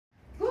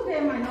day,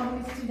 my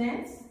lovely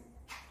students.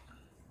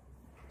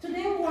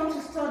 Today we want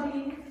to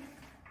study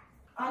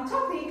a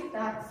topic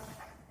that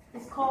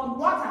is called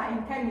water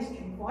in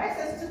chemistry for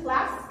SS2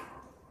 class.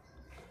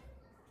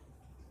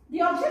 The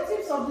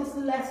objectives of this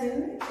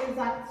lesson is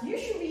that you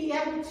should be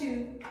able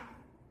to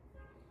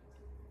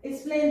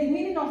explain the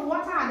meaning of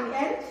water at the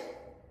end,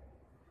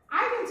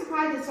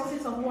 identify the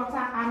sources of water,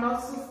 and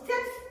also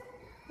state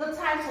the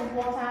types of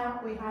water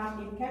we have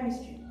in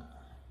chemistry.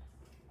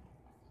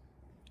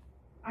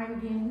 I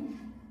begin.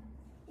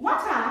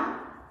 Water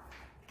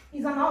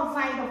is an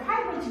oxide of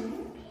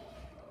hydrogen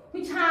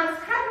which has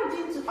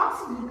hydrogen to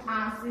oxygen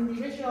as in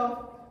the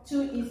ratio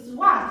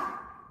 2:1.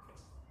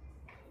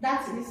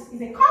 That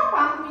is a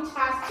compound which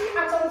has 3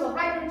 atoms of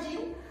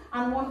hydrogen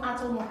and 1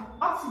 atom of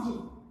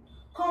oxygen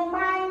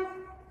combined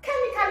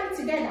chemically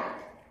together.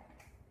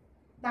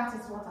 That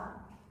is water.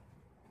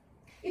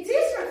 It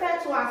is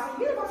referred to as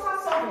a universal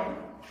solvent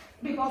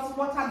because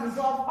water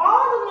dissolves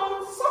all the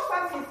known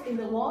substances in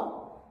the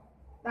world,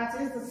 that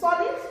is the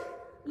solid,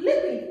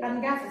 liquid,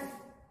 and gases.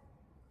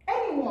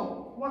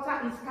 Anyone,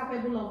 water is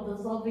capable of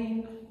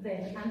dissolving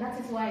them, and that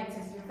is why it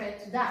is referred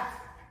to that.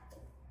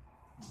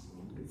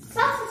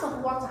 Sources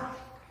of water.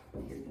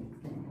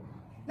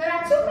 There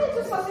are 2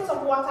 major sources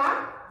of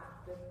water.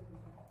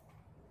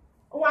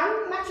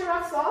 One,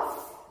 natural source.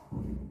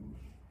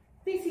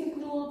 This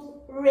includes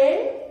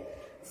rain,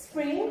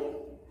 spring,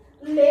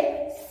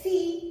 lake,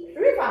 sea,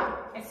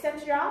 river,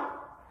 etc.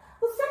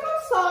 The second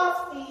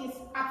source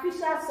is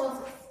artificial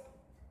sources,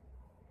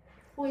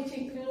 which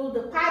include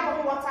the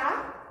pipe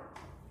water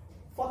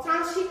for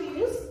township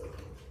use,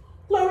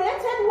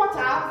 chlorinated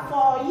water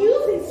for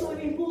use in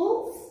swimming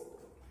pools,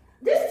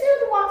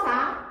 distilled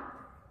water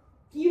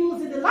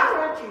used in the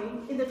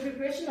laboratory in the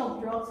preparation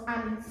of drugs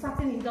and in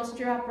certain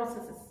industrial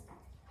processes.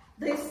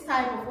 This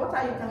type of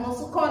water, you can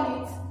also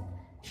call it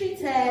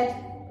treated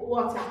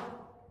water.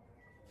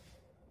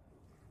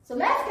 So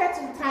let's get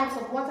to the types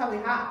of water we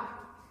have.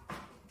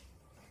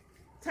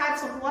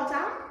 Types of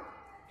water.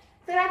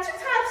 There are 2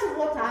 types of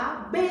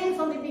water based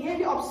on the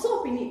behavior of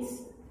soap in it.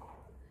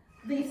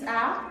 These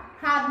are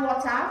hard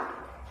water,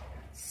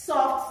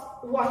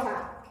 soft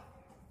water.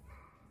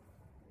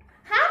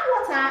 Hard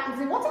water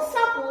is a water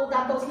sample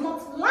that does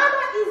not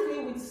lather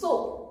easily with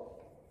soap.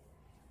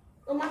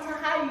 No matter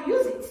how you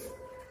use it,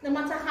 no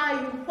matter how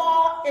you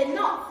pour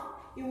enough,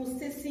 you will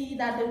still see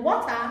that the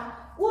water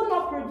will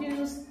not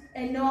produce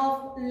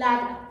enough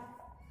lather.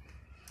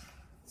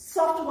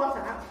 Soft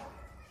water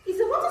is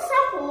a water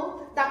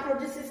sample that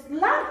produces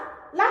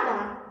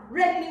lather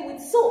readily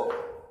with soap.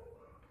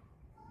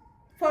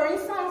 For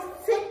instance,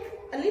 take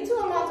a little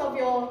amount of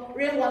your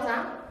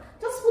rainwater,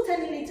 just put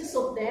any little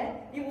soap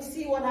there, you will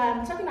see what I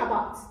am talking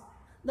about.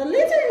 The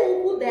little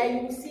you will put there,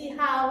 you will see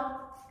how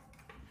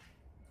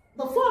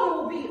the form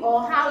will be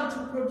or how it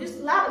will produce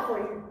lather for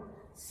you.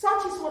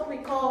 Such is what we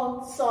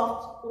call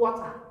soft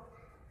water.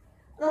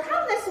 The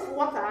hardness of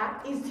water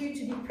is due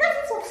to the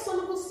presence of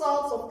soluble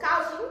salts of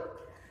calcium,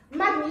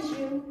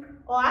 magnesium,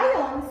 or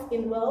ions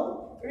in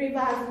wells,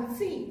 rivers, and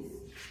seas.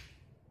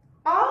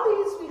 All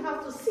these we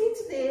have to see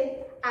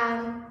today,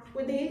 and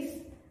with this,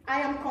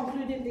 I am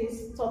concluding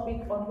this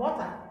topic on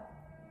water.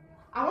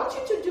 I want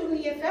you to do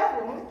me a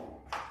favor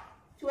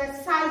to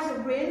exercise your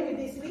brain with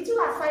these little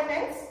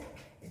assignments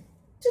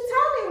to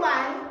tell me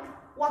why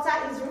water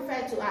is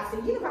referred to as a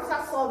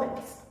universal solvent.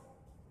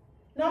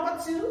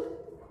 Number 2,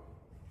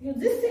 you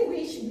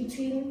distinguish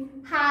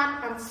between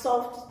hard and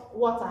soft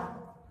water.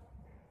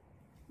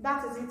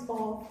 That is it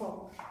all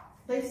for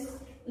this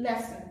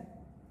lesson.